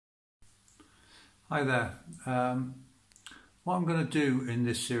Hi there. What I'm going to do in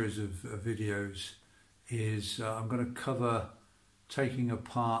this series of videos is I'm going to cover taking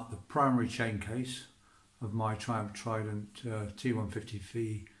apart the primary chain case of my Triumph Trident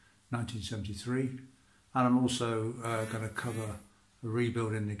T150V 1973, and I'm also going to cover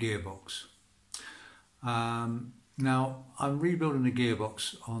rebuilding the gearbox. Now I'm rebuilding the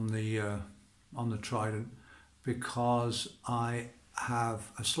gearbox on the Trident because I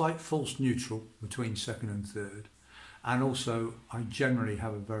have a slight false neutral between second and third, and also I generally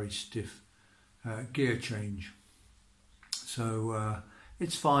have a very stiff gear change. So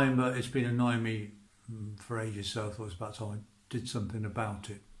it's fine, but it's been annoying me for ages, so I thought it was about time I did something about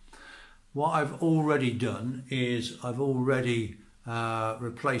it. What I've already done is I've already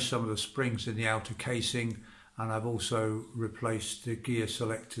replaced some of the springs in the outer casing, and I've also replaced the gear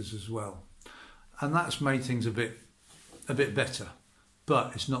selectors as well, and that's made things a bit better,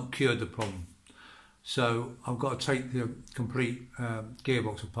 but it's not cured the problem. So I've got to take the complete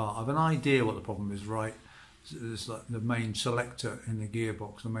gearbox apart. I have an idea what the problem is, right? It's like the main selector in the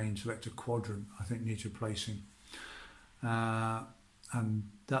gearbox, the main selector quadrant, I think needs replacing, and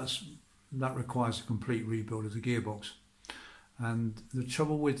that requires a complete rebuild of the gearbox. And the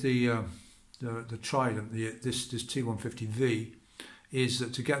trouble with the Trident, this T150V, is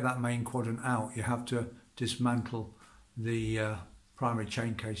that to get that main quadrant out, you have to dismantle the primary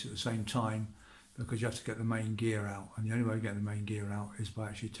chain case at the same time, because you have to get the main gear out, and the only way to get the main gear out is by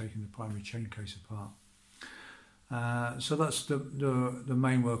actually taking the primary chain case apart. So that's the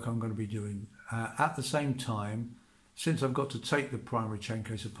main work I'm going to be doing. At the same time, since I've got to take the primary chain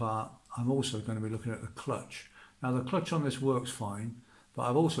case apart, I'm also going to be looking at the clutch. Now the clutch on this works fine, but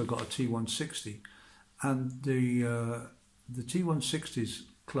I've also got a T160, and the T160's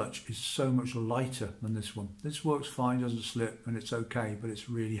clutch is so much lighter than this one. This works fine, doesn't slip, and it's okay, but it's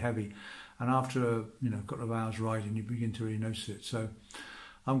really heavy. And after a couple of hours riding, you begin to really notice it. So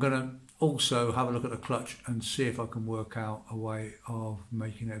I'm going to also have a look at the clutch and see if I can work out a way of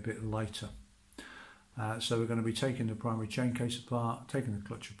making it a bit lighter. So we're going to be taking the primary chain case apart, taking the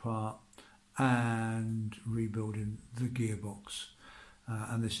clutch apart, and rebuilding the gearbox.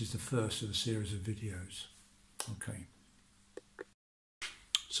 And this is the first of a series of videos. Okay.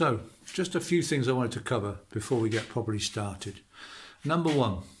 So, just a few things I wanted to cover before we get properly started. Number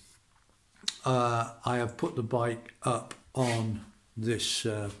one, I have put the bike up on this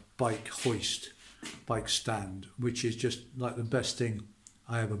bike hoist, bike stand, which is just like the best thing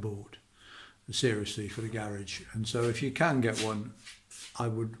I ever bought, seriously, for the garage. And so if you can get one, I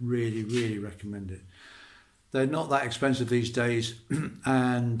would really recommend it. They're not that expensive these days,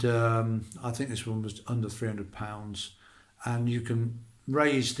 and I think this one was under £300, and you can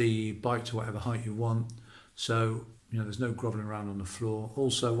raise the bike to whatever height you want, so there's no grovelling around on the floor.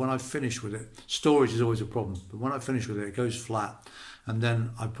 Also, when I finish with it, storage is always a problem, but when I finish with it, it goes flat, and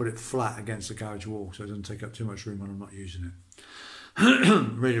then I put it flat against the garage wall so it doesn't take up too much room when I'm not using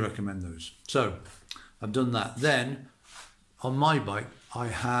it. Really recommend those. So I've done that. Then on my bike I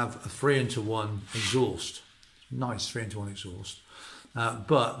have a 3-into-1 exhaust, nice 3-into-1 exhaust,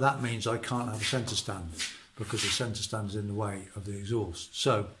 but that means I can't have a centre stand because the centre stand is in the way of the exhaust.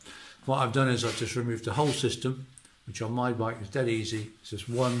 So what I've done is I've just removed the whole system, which on my bike is dead easy. It's just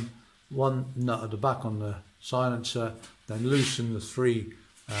one nut at the back on the silencer, then loosen the 3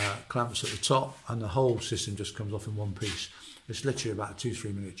 clamps at the top, and the whole system just comes off in one piece. It's literally about a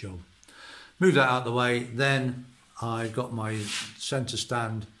 2-3 minute job. Move that out of the way, then I've got my centre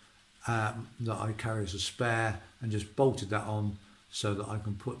stand that I carry as a spare, and just bolted that on so that I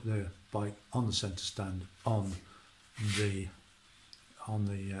can put the bike on the centre stand on the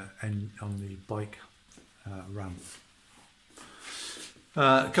bike ramp.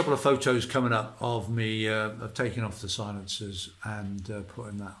 A couple of photos coming up of me of taking off the silencers and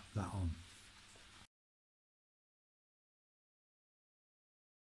putting that on.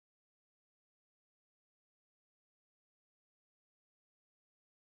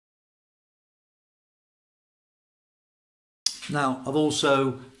 Now I've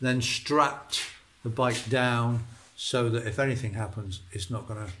also then strapped the bike down so that if anything happens, it's not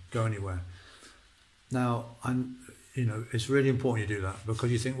going to go anywhere. Now it's really important you do that,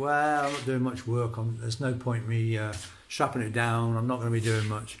 because you think, well, I'm not doing much work, there's no point me strapping it down, I'm not going to be doing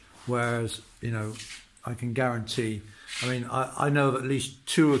much. Whereas I can guarantee, I know of at least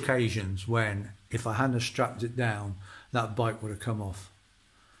 2 occasions when if I hadn't strapped it down, that bike would have come off.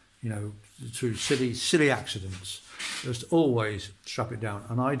 Through silly accidents. Just always strap it down,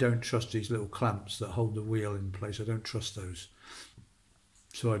 and I don't trust these little clamps that hold the wheel in place. I don't trust those,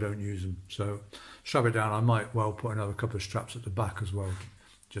 so I don't use them. So strap it down. I might well put another couple of straps at the back as well,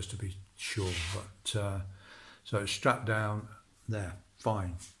 just to be sure. But so it's strapped down there,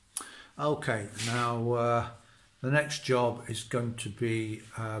 fine. Okay, now the next job is going to be,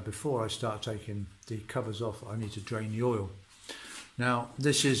 before I start taking the covers off, I need to drain the oil. Now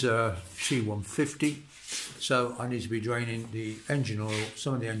this is a T150, so I need to be draining the engine oil,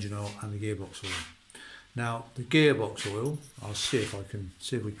 some of the engine oil and the gearbox oil. Now the gearbox oil, I'll see if we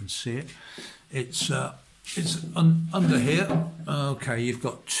can see it. It's under here. Okay, you've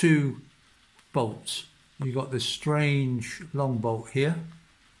got two bolts. You've got this strange long bolt here,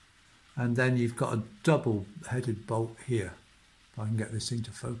 and then you've got a double-headed bolt here. If I can get this thing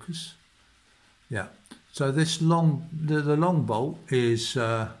to focus. Yeah. So this the long bolt is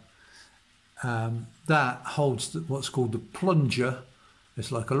that holds what's called the plunger.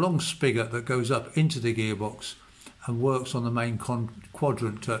 It's like a long spigot that goes up into the gearbox and works on the main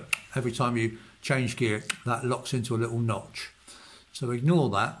quadrant. Every time you change gear, that locks into a little notch. So ignore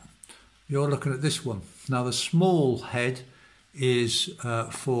that. You're looking at this one. Now the small head is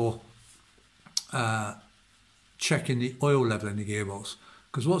for checking the oil level in the gearbox,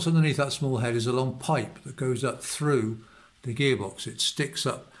 because what's underneath that small head is a long pipe that goes up through the gearbox. It sticks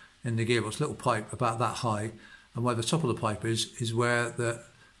up in the gearbox, little pipe about that high, and where the top of the pipe is where the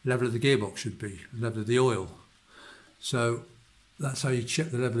level of the gearbox should be, the level of the oil. So that's how you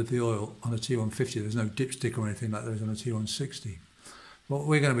check the level of the oil on a T150. There's no dipstick or anything like there is on a T160. What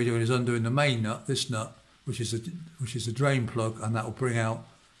we're going to be doing is undoing the main nut, this nut, which is the drain plug, and that will bring out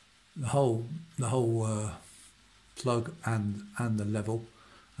the whole plug and the level,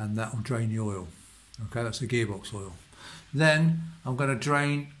 and that will drain the oil. Okay, that's the gearbox oil. Then I'm going to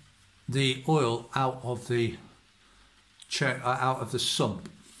drain the oil out of the sump.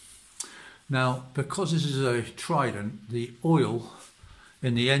 Now, because this is a Trident, the oil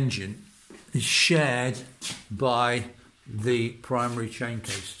in the engine is shared by the primary chain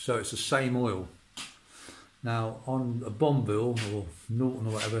case, so it's the same oil. Now, on a Bombville or Norton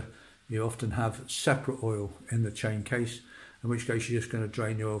or whatever, you often have separate oil in the chain case, in which case you're just going to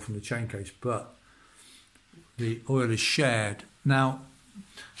drain the oil from the chain case, but the oil is shared. Now,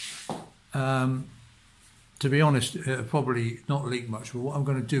 to be honest, it'll probably not leak much, but what I'm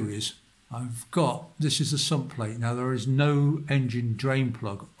going to do is, this is the sump plate. Now, there is no engine drain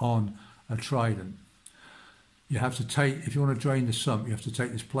plug on a Trident. You have to take, if you want to drain the sump, you have to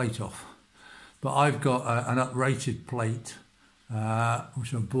take this plate off. But I've got an uprated plate,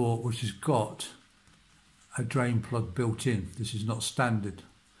 which I bought, which has got a drain plug built in. This is not standard.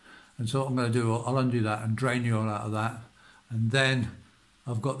 And so what I'm going to do, I'll undo that and drain the oil out of that. And then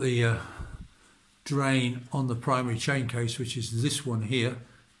I've got the drain on the primary chain case, which is this one here.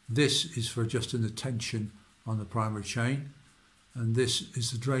 This is for adjusting the tension on the primary chain. And this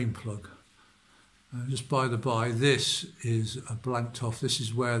is the drain plug. Just by the by, this is a blanked off. This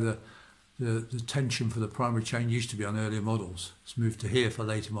is where the tension for the primary chain used to be on earlier models. It's moved to here for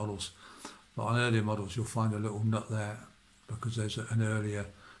later models. But on earlier models, you'll find a little nut there because there's an earlier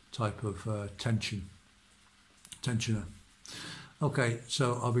type of tensioner. Okay,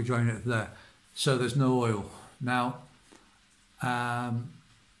 so I'll be draining it there. So there's no oil. Now, the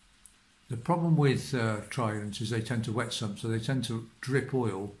problem with Tridents is they tend to wet sump, so they tend to drip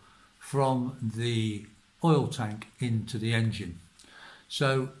oil from the oil tank into the engine.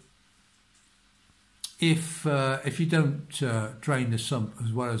 So if you don't drain the sump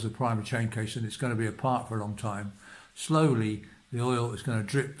as well as the primary chain case, and it's going to be apart for a long time, slowly the oil is going to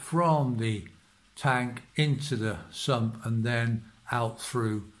drip from the tank into the sump and then out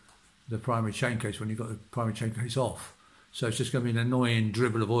through the primary chain case when you've got the primary chain case off. So it's just going to be an annoying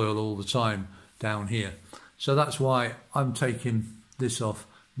dribble of oil all the time down here. So that's why I'm taking this off.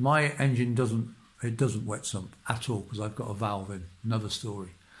 My engine doesn't wet sump at all because I've got a valve in, another story.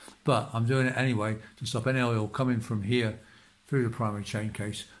 But I'm doing it anyway to stop any oil coming from here through the primary chain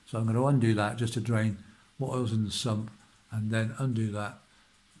case. So I'm going to undo that just to drain what oil's in the sump, and then undo that,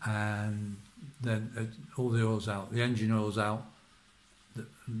 and then all the oil's out. The engine oil's out.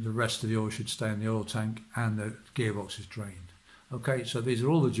 The rest of the oil should stay in the oil tank, and the gearbox is drained. Okay, so these are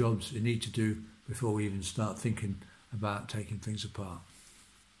all the jobs you need to do before we even start thinking about taking things apart.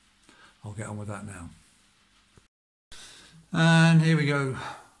 I'll get on with that now. And here we go.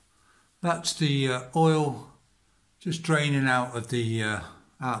 That's the oil just draining out of the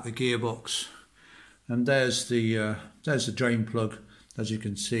gearbox, and there's the drain plug. As you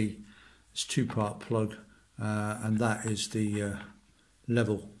can see, it's a two-part plug, and that is the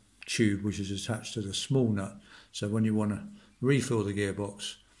level tube which is attached to the small nut. So when you want to refill the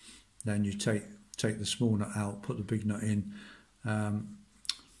gearbox, then you take the small nut out, put the big nut in. And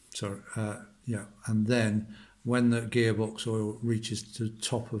then when the gearbox oil reaches to the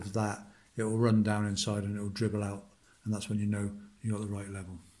top of that, it will run down inside and it will dribble out, and that's when you know you've got the right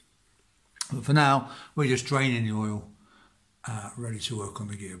level. But for now, we're just draining the oil, ready to work on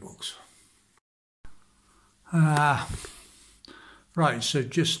the gearbox. Right, so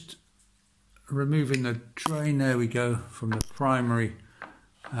just removing the drain, there we go, from the primary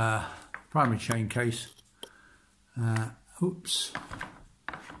chain case. Oops.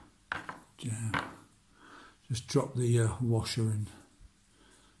 Just drop the washer in.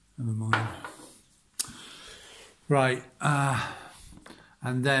 Never mind. Right,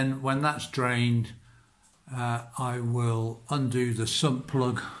 and then when that's drained, I will undo the sump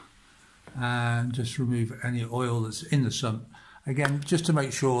plug and just remove any oil that's in the sump. Again, just to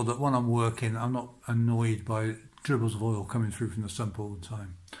make sure that when I'm working, I'm not annoyed by dribbles of oil coming through from the sump all the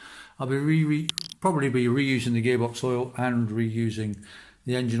time. I'll be probably be reusing the gearbox oil and reusing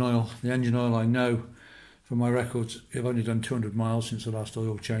the engine oil. The engine oil, I know from my records, I've only done 200 miles since the last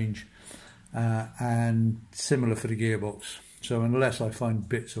oil change, and similar for the gearbox. So unless I find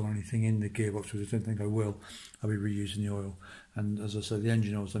bits or anything in the gearbox, which I don't think I will, I'll be reusing the oil. And as I said, the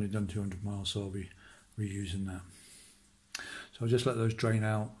engine oil's only done 200 miles, so I'll be reusing that. So I'll just let those drain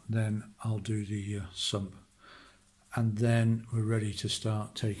out, then I'll do the sump. And then we're ready to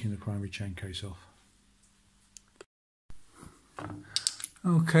start taking the primary chain case off.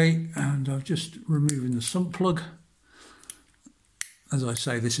 Okay, and I'm just removing the sump plug. As I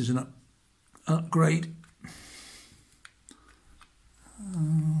say, this is an upgrade.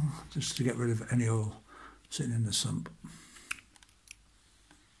 Just to get rid of any oil sitting in the sump.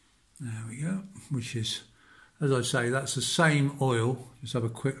 There we go, which is, as I say, that's the same oil. Just have a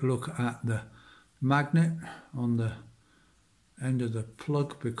quick look at the magnet on the end of the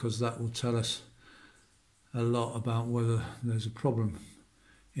plug, because that will tell us a lot about whether there's a problem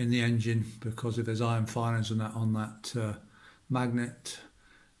in the engine, because if there's iron filings and that on that magnet,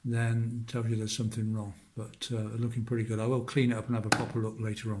 then it tells you there's something wrong. But looking pretty good. I will clean it up and have a proper look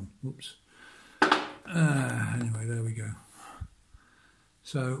later on. Whoops. Anyway, there we go.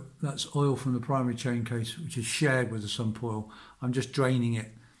 So that's oil from the primary chain case, which is shared with the sump oil. I'm just draining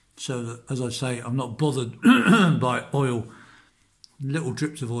it so that, as I say, I'm not bothered by oil, little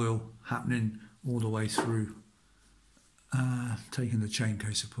drips of oil happening all the way through, taking the chain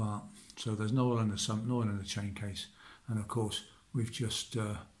case apart. So there's no oil in the sump, no oil in the chain case. And of course, we've just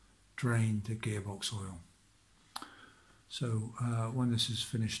drained the gearbox oil. So when this is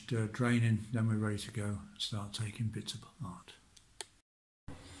finished draining, then we're ready to go and start taking bits apart.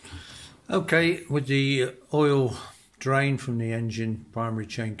 Okay, with the oil drain from the engine, primary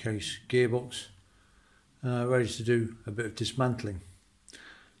chain case, gearbox, ready to do a bit of dismantling.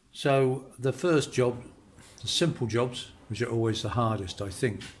 So the first job, the simple jobs, which are always the hardest, I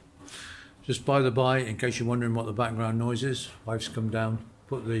think. Just by the by, in case you're wondering what the background noise is, wife's come down,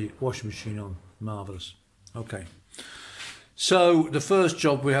 put the washing machine on. Marvellous. Okay. So the first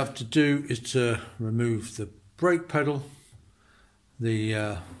job we have to do is to remove the brake pedal,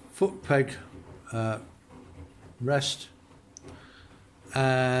 the foot peg rest,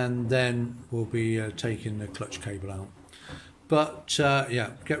 and then we'll be taking the clutch cable out. But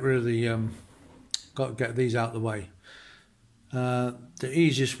yeah, get rid of the, got to get these out of the way. The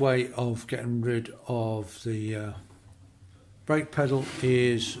easiest way of getting rid of the brake pedal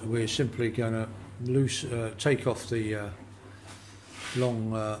is we're simply going to take off the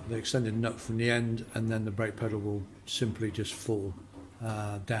the extended nut from the end, and then the brake pedal will simply just fall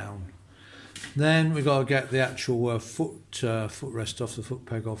down. Then we've got to get the actual footrest off, the foot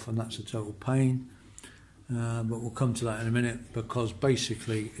peg off, and that's a total pain. But we'll come to that in a minute, because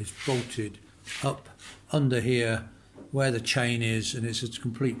basically it's bolted up under here where the chain is, and it's a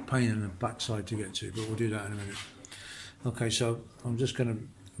complete pain in the backside to get to, but we'll do that in a minute. Okay, so I'm just going to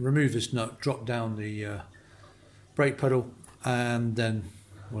remove this nut, drop down the brake pedal, and then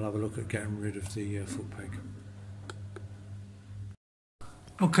we'll have a look at getting rid of the foot peg.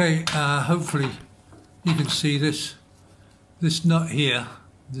 Okay, hopefully you can see this nut here,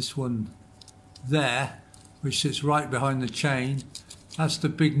 this one there, which sits right behind the chain. That's the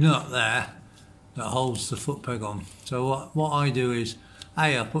big nut there that holds the foot peg on. So what I do is,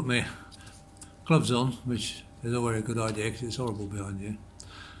 I put my gloves on, which is always a good idea because it's horrible behind you.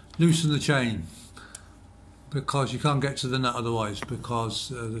 Loosen the chain, because you can't get to the nut otherwise, because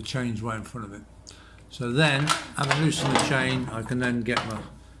the chain's right in front of it. So then, having loosened the chain, I can then get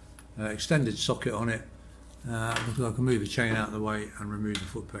my extended socket on it, because I can move the chain out of the way and remove the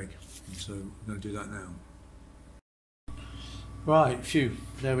foot peg. So I'm going to do that now. Right, phew,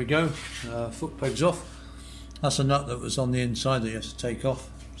 there we go, foot peg's off. That's a nut that was on the inside that you have to take off.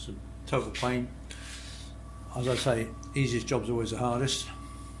 It's a total pain. as I say, easiest job's always the hardest.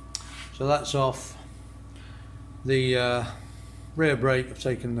 So that's off. The rear brake, I've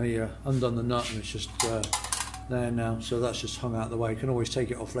taken the undone the nut, and it's just there now, so that's just hung out of the way. You can always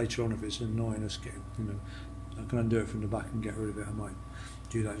take it off later on if it's annoying us getting, you know, I can undo it from the back and get rid of it. I might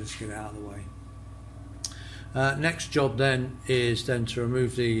do that just to get it out of the way. Next job then is then to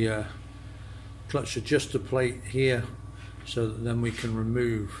remove the clutch adjuster plate here, so that then we can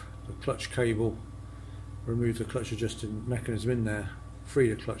remove the clutch cable, remove the clutch adjusting mechanism in there, free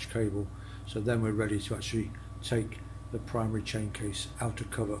the clutch cable, so then we're ready to actually take the primary chain case outer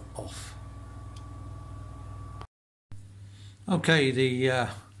cover off. Okay,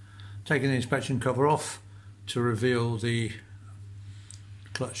 taking the inspection cover off to reveal the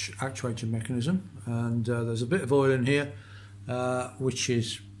clutch actuator mechanism, and there's a bit of oil in here, which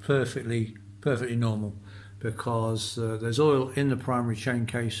is perfectly normal, because there's oil in the primary chain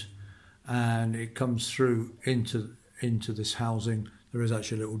case and it comes through into this housing. There is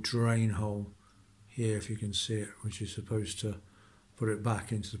actually a little drain hole here, if you can see it, which is supposed to put it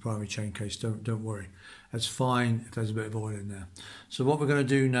back into the primary chain case. Don't worry, that's fine if there's a bit of oil in there. So what we're going to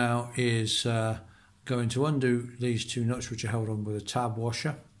do now is going to undo these two nuts which are held on with a tab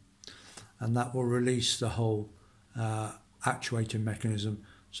washer, and that will release the whole actuating mechanism,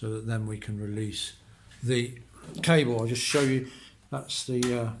 so that then we can release the cable. I'll just show you, that's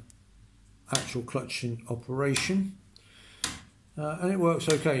the actual clutch in operation, and it works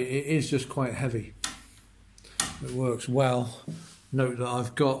okay. It is just quite heavy. It works well. Note that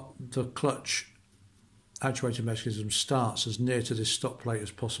I've got the clutch actuating mechanism starts as near to this stop plate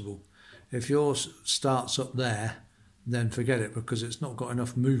as possible. If yours starts up there, then forget it, because it's not got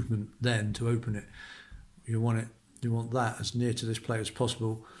enough movement then to open it. You want that as near to this plate as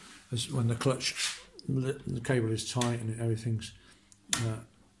possible, as when the cable is tight and everything's.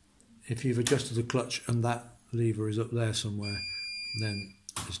 If you've adjusted the clutch and that lever is up there somewhere, then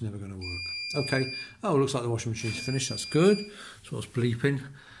it's never going to work. Okay. Oh, looks like the washing machine's finished. That's good. That's what's bleeping.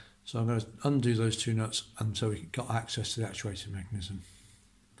 So I'm going to undo those two nuts, and so we got access to the actuating mechanism.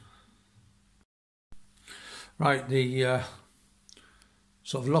 Right, the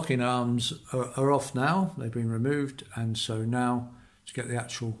sort of locking arms are off now. They've been removed, and so now to get the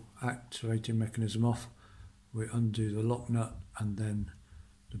actual activating mechanism off, we undo the lock nut and then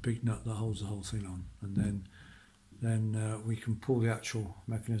the big nut that holds the whole thing on, and then we can pull the actual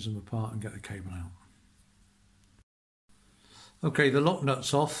mechanism apart and get the cable out. Okay, the lock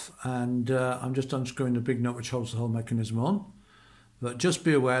nut's off, and I'm just unscrewing the big nut which holds the whole mechanism on. But just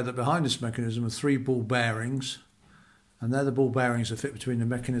be aware that behind this mechanism are 3 ball bearings, and they're the ball bearings that fit between the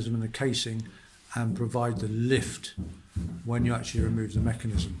mechanism and the casing and provide the lift when you actually remove the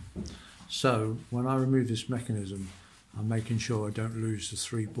mechanism. So when I remove this mechanism, I'm making sure I don't lose the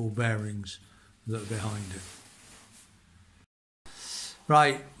 3 ball bearings that are behind it.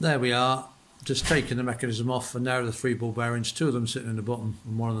 Right, there we are. Just taking the mechanism off, and there are the 3 ball bearings, 2 of them sitting in the bottom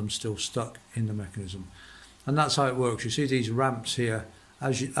and 1 of them still stuck in the mechanism. And that's how it works. You see these ramps here,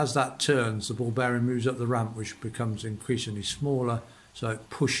 as that turns, the ball bearing moves up the ramp, which becomes increasingly smaller, so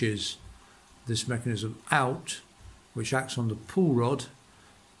it pushes this mechanism out, which acts on the pull rod,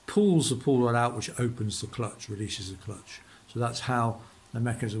 pulls the pull rod out, which opens the clutch, releases the clutch. So that's how the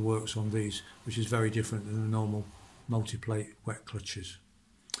mechanism works on these, which is very different than the normal multi-plate wet clutches.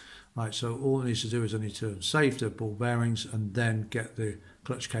 Right, so all it needs to do is I need to save the ball bearings and then get the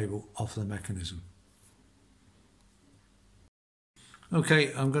clutch cable off the mechanism.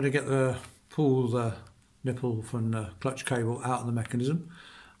 Okay, I'm going to pull the nipple from the clutch cable out of the mechanism.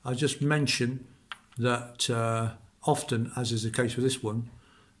 I just mentioned that often, as is the case with this one,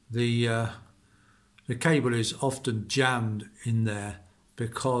 the cable is often jammed in there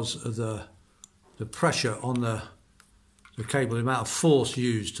because of the pressure on the cable. The amount of force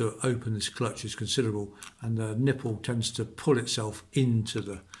used to open this clutch is considerable, and the nipple tends to pull itself into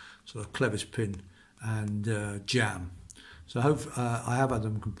the sort of clevis pin and jam. So I have had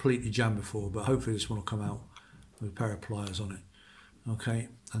them completely jammed before, but hopefully this one will come out with a pair of pliers on it. Okay,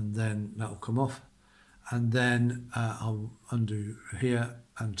 and then that will come off, and then I'll undo here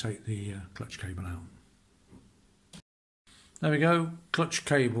and take the clutch cable out. There we go, clutch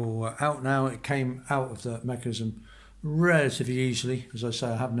cable out now. It came out of the mechanism relatively easily. As I say,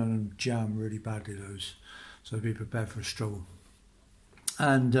 I have known them jam really badly, those, so be prepared for a struggle.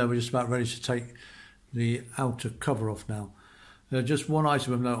 And we're just about ready to take the outer cover off now. Just one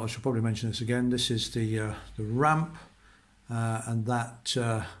item of note, I should probably mention this again. This is the ramp, and that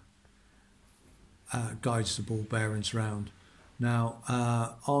guides the ball bearings round. Now,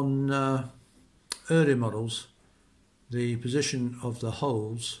 on earlier models, the position of the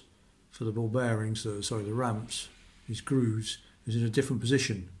holes for the ball bearings, sorry, the ramps, these grooves, is in a different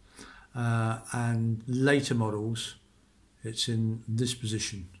position. And later models, it's in this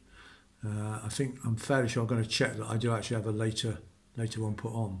position. I think I'm fairly sure I'm going to check that I do actually have a later one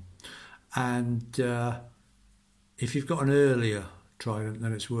put on. And if you've got an earlier Trident,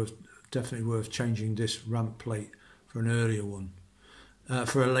 then it's definitely worth changing this ramp plate for an earlier one,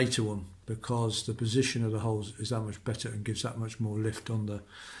 for a later one, because the position of the holes is that much better and gives that much more lift on the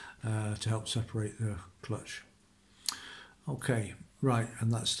to help separate the clutch. Okay, right,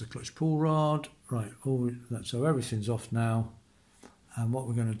 and that's the clutch pull rod. Right, so everything's off now, and what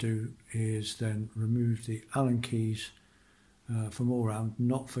we're going to do is then remove the Allen keys from all round,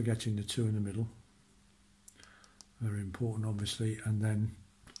 not forgetting the two in the middle. Very important, obviously, and then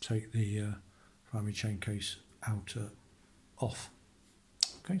take the primary chain case outer off.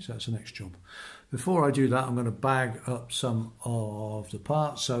 Okay, so that's the next job. Before I do that, I'm going to bag up some of the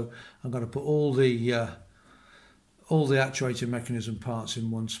parts. So I'm going to put all the actuator mechanism parts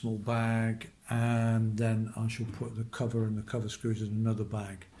in one small bag, and then I shall put the cover and the cover screws in another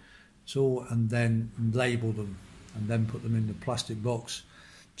bag. So, and then label them, and then put them in the plastic box.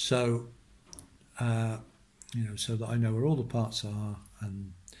 So, you know, so that I know where all the parts are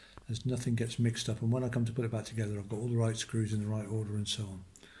and nothing gets mixed up. And when I come to put it back together, I've got all the right screws in the right order and so on.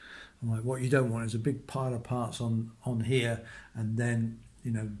 And like, what you don't want is a big pile of parts on here, and then,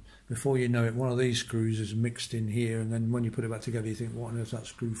 you know, before you know it, one of these screws is mixed in here, and then when you put it back together, you think, what on earth is that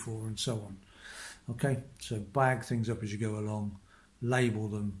screw for, and so on. Okay, so bag things up as you go along, label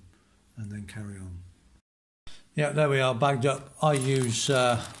them, and then carry on. Yeah, there we are, bagged up. I use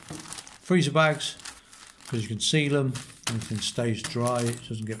freezer bags because you can seal them, everything stays dry, it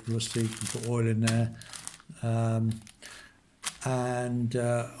doesn't get rusty. You can put oil in there, and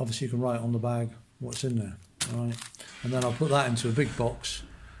obviously you can write on the bag what's in there. All right, and then I'll put that into a big box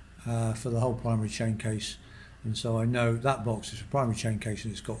for the whole primary chain case, and so I know that box is a primary chain case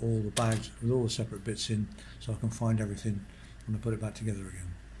and it's got all the bags with all the separate bits in, so I can find everything when I put it back together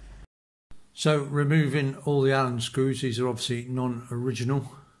again. So removing all the Allen screws, these are obviously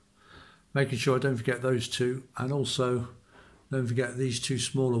non-original, making sure I don't forget those two, and also don't forget these two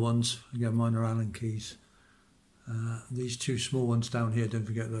smaller ones. Again, mine are Allen keys. These two small ones down here, don't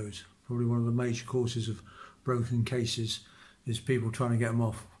forget those. Probably one of the major causes of broken cases is people trying to get them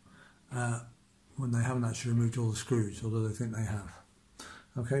off when they haven't actually removed all the screws, although they think they have.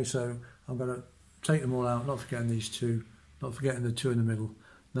 Okay, so I'm going to take them all out, not forgetting these two, not forgetting the two in the middle.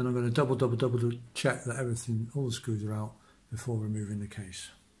 Then I'm going to double check that everything, all the screws are out before removing the case.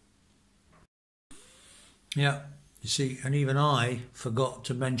 Yeah, you see, and even I forgot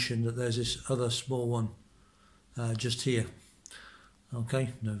to mention that there's this other small one just here. Okay,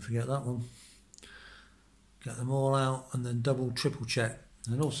 don't forget that one. Get them all out and then triple check.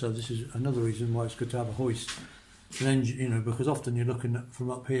 And also, this is another reason why it's good to have a hoist. And then, you know, because often you're looking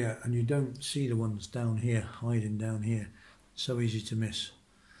from up here and you don't see the ones down here, hiding down here. So easy to miss.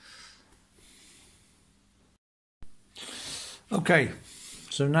 Okay,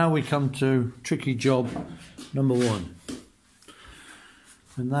 so now we come to tricky job number one,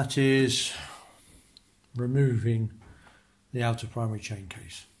 and that is removing the outer primary chain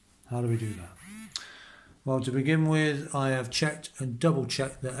case. How do we do that? Well, to begin with, I have checked and double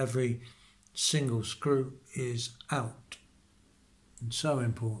checked that every single screw is out. It's so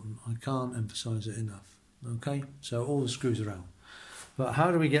important, I can't emphasize it enough. Okay, so all the screws are out. But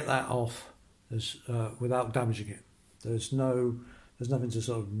how do we get that off without damaging it? There's nothing to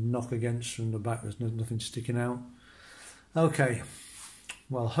sort of knock against from the back, there's nothing sticking out. Okay,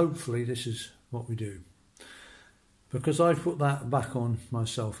 well, hopefully this is what we do. Because I put that back on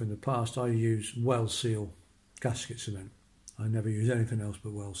myself in the past, I use well seal gasket cement. I never use anything else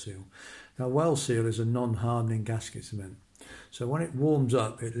but well seal. Now, well seal is a non-hardening gasket cement. So when it warms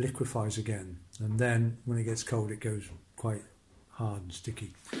up, it liquefies again. And then when it gets cold, it goes quite hard and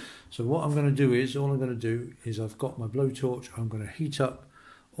sticky. So what I'm going to do is, I've got my blowtorch, I'm going to heat up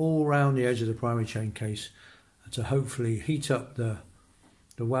all around the edge of the primary chain case to hopefully heat up the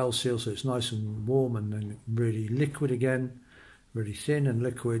well seal so it's nice and warm and then really liquid again, really thin and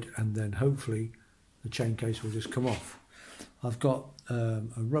liquid, and then hopefully the chain case will just come off. I've got a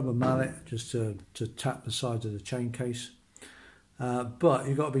rubber mallet just to tap the sides of the chain case, but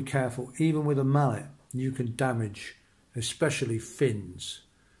you've got to be careful. Even with a mallet you can damage, especially fins.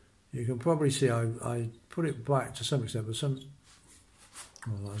 You can probably see I put it back to some extent, but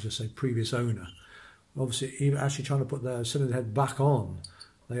well, I was just say previous owner, obviously even actually trying to put the cylinder head back on,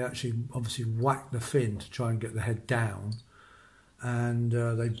 they actually obviously whack the fin to try and get the head down, and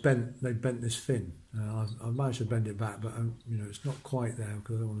they bent this fin. I've managed to bend it back, but you know, it's not quite there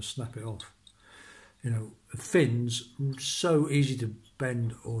because I don't want to snap it off. You know, fins so easy to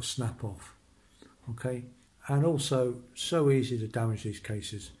bend or snap off. Okay, and also so easy to damage these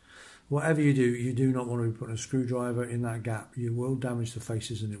cases. Whatever you do not want to be putting a screwdriver in that gap. You will damage the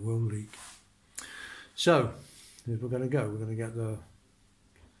faces and it will leak. So here's where we're going to go. We're going to get the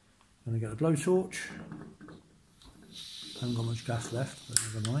blowtorch. I haven't got much gas left, but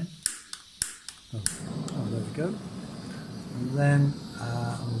never mind. Oh, there we go. And then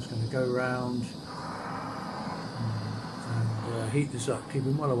I'm just going to go round and heat this up,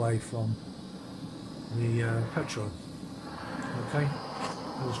 keeping well away from the petrol. Okay,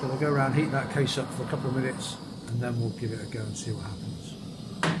 I'm just going to go around, heat that case up for a couple of minutes, and then we'll give it a go and see what happens.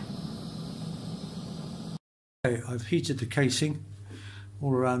 Okay, I've heated the casing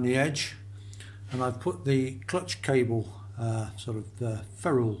all around the edge, and I've put the clutch cable sort of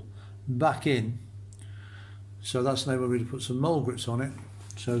ferrule back in, so that's enabled me to put some mole grips on it,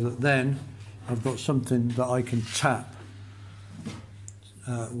 so that then I've got something that I can tap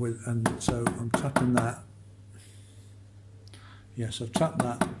with, and so I'm tapping that. Yes, I've tapped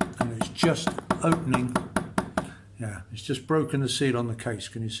that, and it's just opening. Yeah, it's just broken the seal on the case.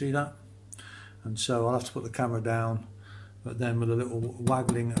 Can you see that? And so I'll have to put the camera down, but then with a little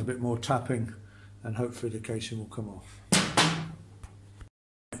waggling and a bit more tapping, and hopefully the casing will come off.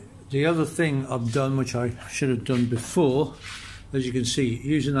 The other thing I've done, which I should have done before, as you can see,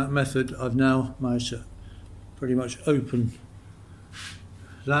 using that method, I've now managed to pretty much open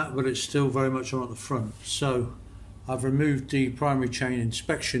that, but it's still very much on at the front. So I've removed the primary chain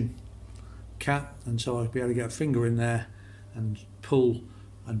inspection cap, and so I'll be able to get a finger in there and pull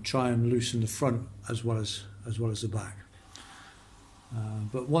and try and loosen the front as well as the back.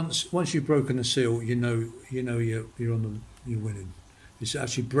 But once you've broken the seal, you know you're winning. It's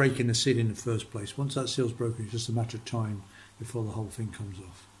actually breaking the seal in the first place. Once that seal's broken, it's just a matter of time before the whole thing comes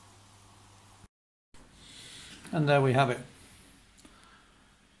off. And there we have it.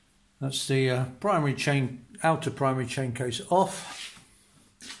 That's the outer primary chain case off.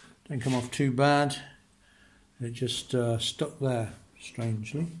 Didn't come off too bad. It just stuck there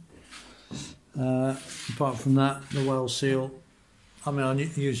strangely. Apart from that, the well seal. I mean, I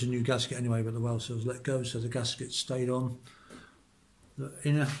used a new gasket anyway, but the well seal's let go, so the gasket stayed on the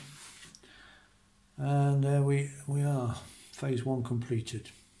inner. And there we are. Phase 1 completed.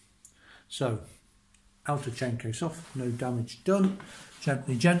 So, outer chain case off, no damage done.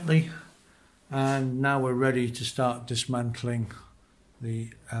 Gently, and now we're ready to start dismantling the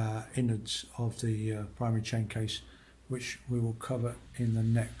innards of the primary chain case, which we will cover in the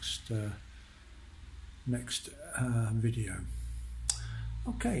next video.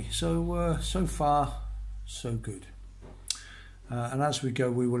 Okay, so so far so good, and as we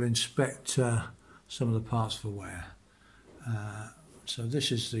go we will inspect some of the parts for wear. So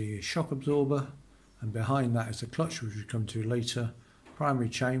this is the shock absorber, and behind that is the clutch, which we'll come to later. Primary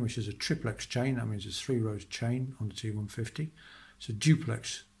chain, which is a triplex chain, that means it's 3 rows chain on the T150. It's a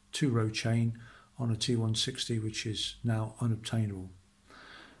duplex 2-row chain on a T160, which is now unobtainable.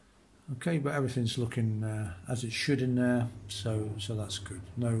 Okay, but everything's looking as it should in there, so that's good.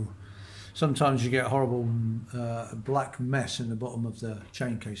 No, sometimes you get a horrible black mess in the bottom of the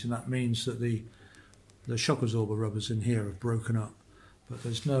chain case, and that means that the shock absorber rubbers in here have broken up. But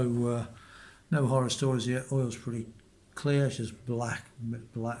there's no horror stories yet. Oil's pretty clear, it's just black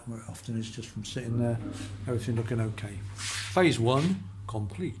where it often is just from sitting there. Everything looking okay. Phase 1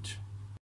 complete.